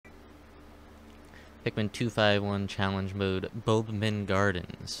Pikmin 251 challenge mode, Bulbmin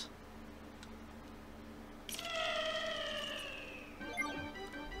Gardens.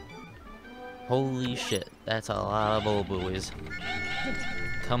 Holy shit, that's a lot of bulb boys.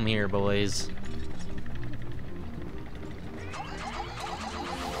 Come here, boys.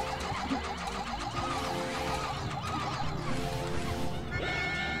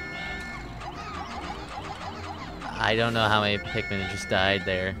 I don't know how many Pikmin just died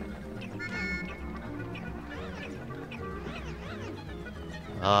there.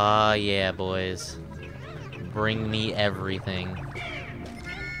 Oh yeah, boys. Bring me everything.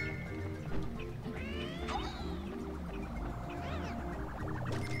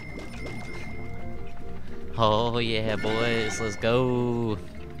 Oh yeah, boys, let's go.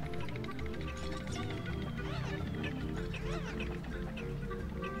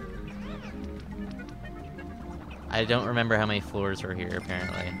 I don't remember how many floors were here,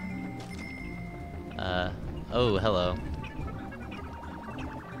 apparently. Oh, hello.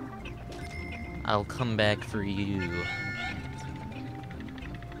 I'll come back for you.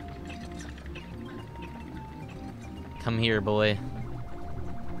 Come here, boy.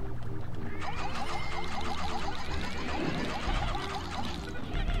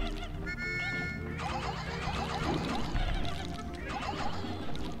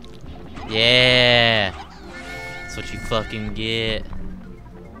 Yeah! That's what you fucking get.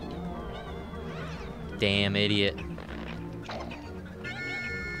 Damn idiot.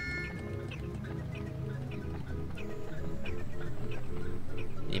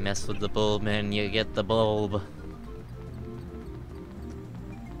 You mess with the bulb, man, you get the bulb.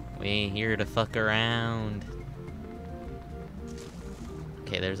 We ain't here to fuck around.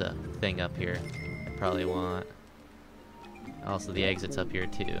 Okay, there's a thing up here I probably want. Also, the exit's up here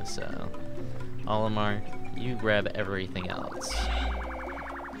too, so... Olimar, you grab everything else.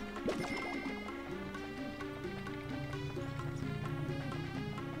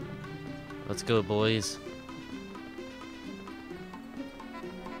 Let's go, boys.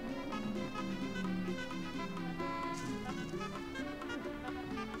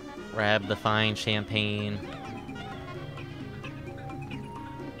 Grab the fine champagne.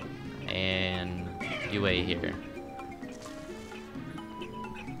 And you wait here.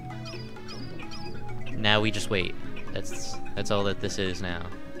 Now we just wait. That's all that this is now.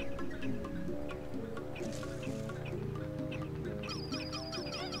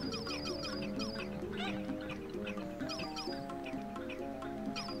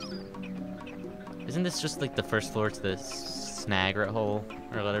 Isn't this just like the first floor to the snagret hole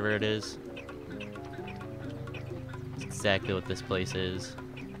or whatever it is? It's exactly what this place is.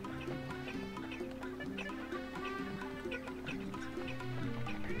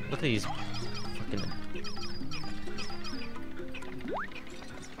 Look at these fucking...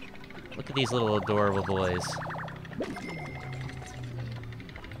 Look at these little adorable boys.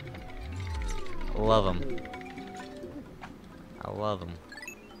 I love them. I love them.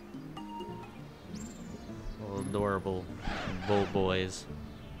 Little adorable bull boys.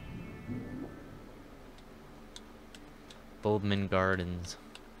 Bulbmin Gardens.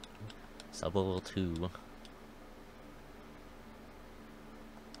 Sub-level 2.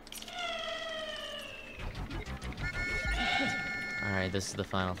 Alright, this is the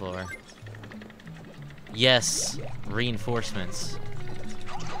final floor. Yes! Reinforcements.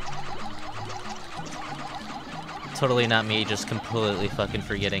 Totally not me just completely fucking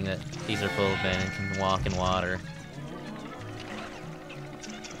forgetting that these are bulbmin and can walk in water.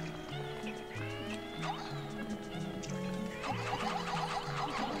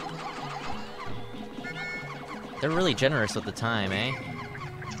 They're really generous with the time, eh?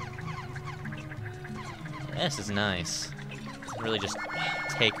 This is nice. Really just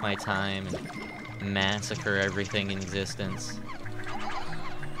take my time and massacre everything in existence.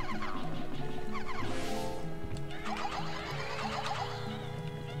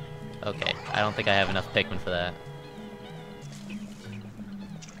 Okay, I don't think I have enough Pikmin for that.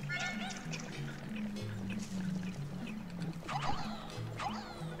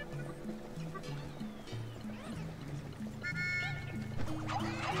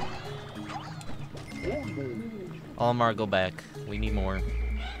 Olimar, go back. We need more.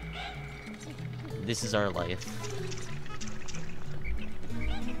 This is our life.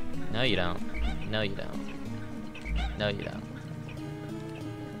 No, you don't. No, you don't. No, you don't.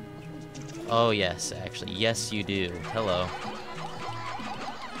 Oh, yes, actually. Yes, you do. Hello.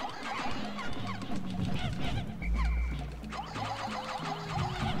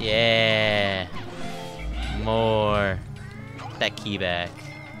 Yeah. More. Get that key back.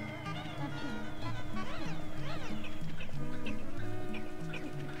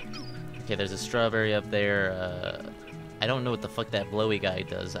 Okay, there's a strawberry up there. I don't know what the fuck that blowy guy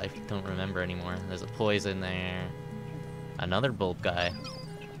does. I don't remember anymore. There's a poison there. Another bulb guy.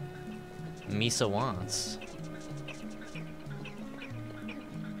 Misa wants.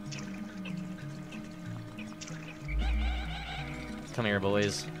 Come here,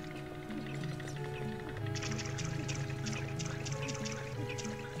 boys.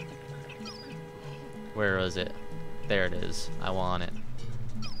 Where was it? There it is. I want it.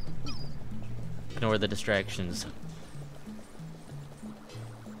 Ignore the distractions.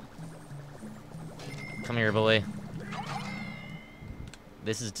 Come here, boy.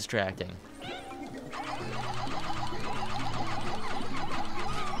 This is distracting.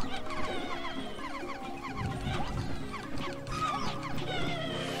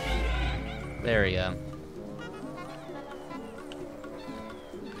 There we go.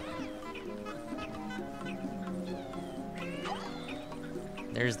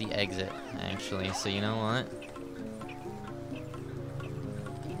 There's the exit, actually. So you know what?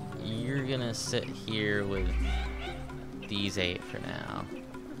 You're gonna sit here with these 8 for now.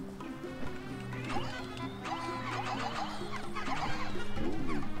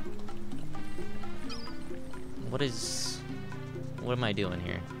 What am I doing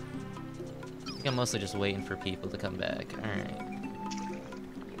here? I think I'm mostly just waiting for people to come back. Alright.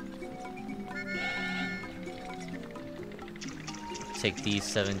 Take these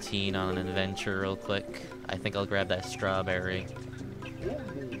 17 on an adventure real quick. I think I'll grab that strawberry.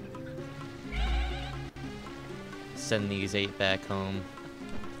 Send these 8 back home.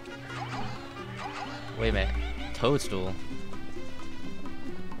 Wait a minute. Toadstool?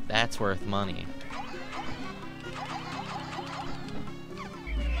 That's worth money.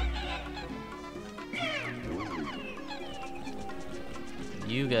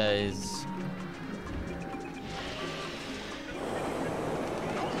 You guys...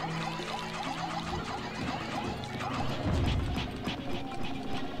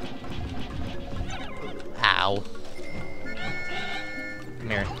 Ow. Come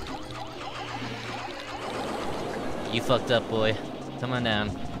here. You fucked up, boy. Come on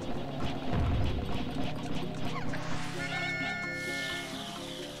down.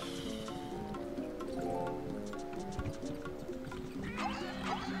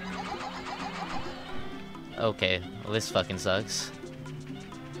 Okay, well, this fucking sucks.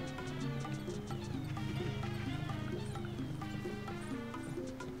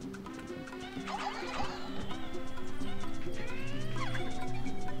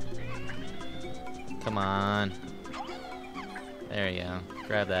 Come on. There you go.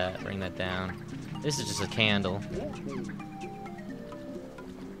 Grab that, bring that down. This is just a candle.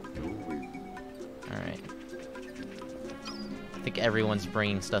 Alright. I think everyone's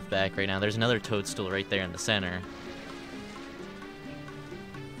bringing stuff back right now. There's another toadstool right there in the center.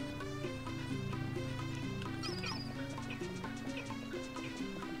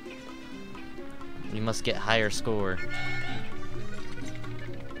 We must get higher score.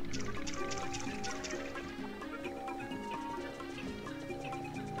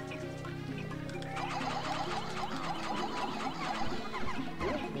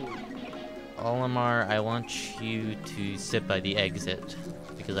 Olimar, I want you to sit by the exit,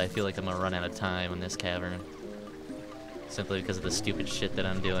 because I feel like I'm gonna run out of time in this cavern. Simply because of the stupid shit that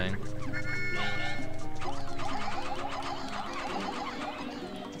I'm doing.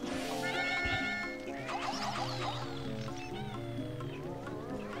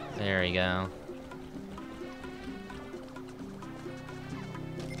 There we go.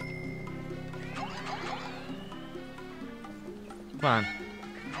 Come on.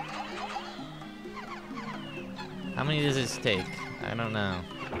 How many does this take? I don't know.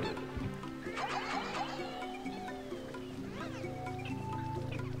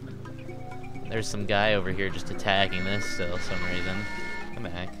 There's some guy over here just attacking this still for some reason. Come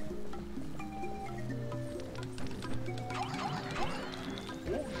back.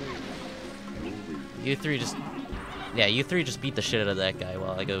 You three just... Yeah, you three just beat the shit out of that guy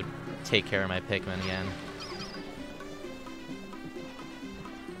while I go take care of my Pikmin again.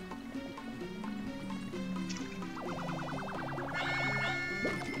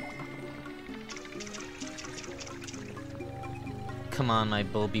 Come on, my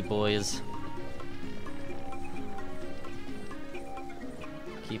Bulby boys.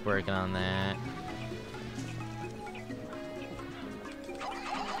 Keep working on that.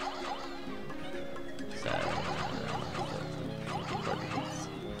 So,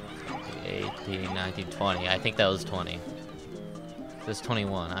 18, 19, 20. I think that was 20. This is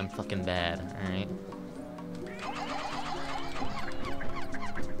 21. I'm fucking bad. Alright.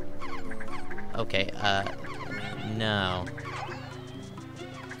 Okay, no.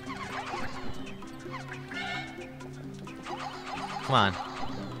 Come on.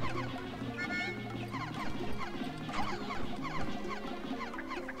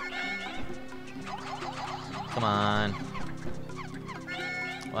 Come on.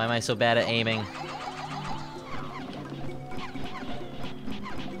 Why am I so bad at aiming?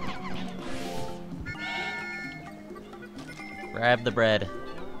 Grab the bread.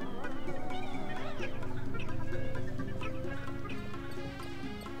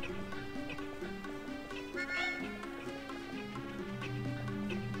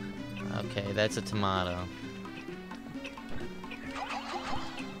 Okay, that's a tomato.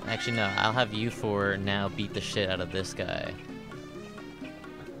 Actually, no, I'll have you four now beat the shit out of this guy.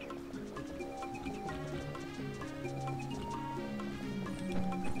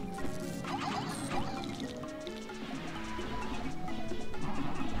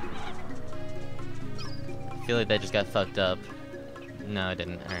 I feel like that just got fucked up. No, it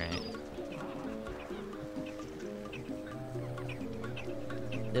didn't. Alright.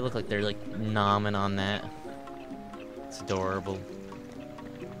 They look like they're like nomming on that. It's adorable.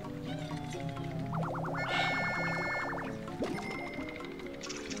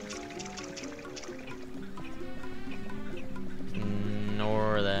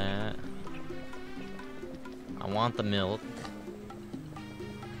 Ignore that. I want the milk.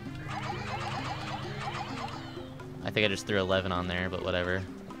 I think I just threw 11 on there, but whatever.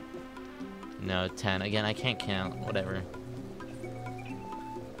 No, 10. Again, I can't count. Whatever.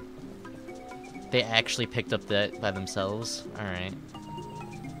 They actually picked up that by themselves? Alright.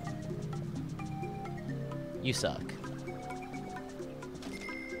 You suck.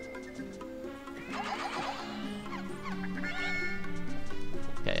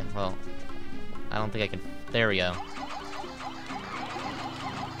 Okay, well, I don't think I can... There we go.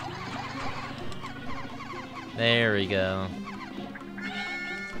 There we go.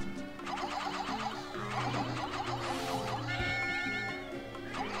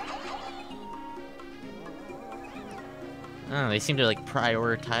 Oh, they seem to like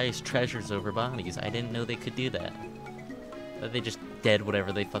prioritize treasures over bodies. I didn't know they could do that. But they just did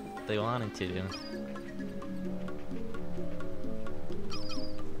whatever they wanted to do.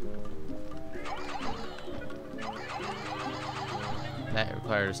 That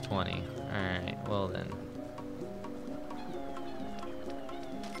requires 20. Alright, well then.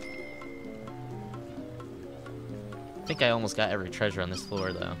 I think I almost got every treasure on this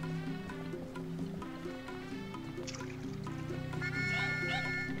floor, though.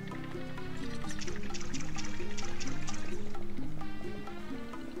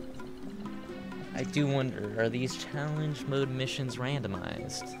 I do wonder, are these challenge mode missions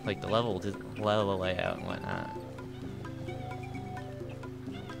randomized? Like the level layout and whatnot.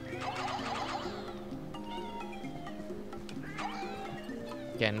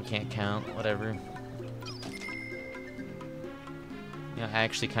 Again, can't count, whatever. You know, I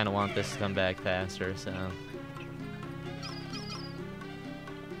actually kind of want this to come back faster, so...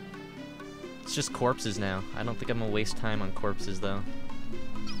 It's just corpses now. I don't think I'm gonna waste time on corpses, though.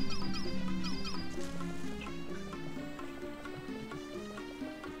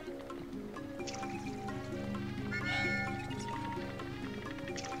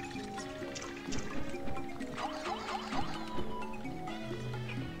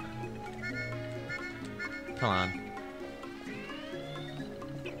 Come on.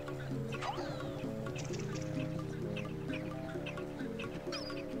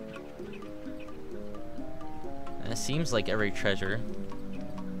 It seems like every treasure.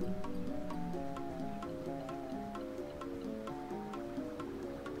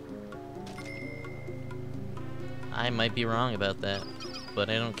 I might be wrong about that, but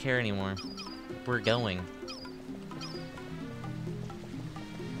I don't care anymore. We're going.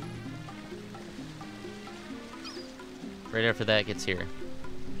 Right after that gets here.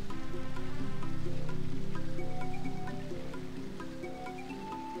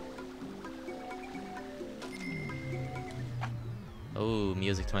 Oh,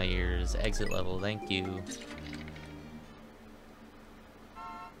 music to my ears. Exit level, thank you.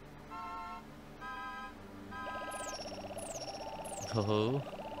 Oh.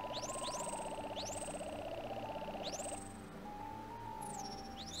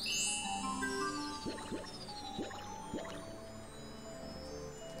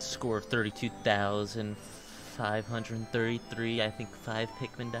 Score of 32,533. I think 5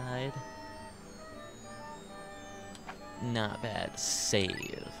 Pikmin died. Not bad.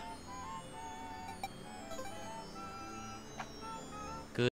 Save.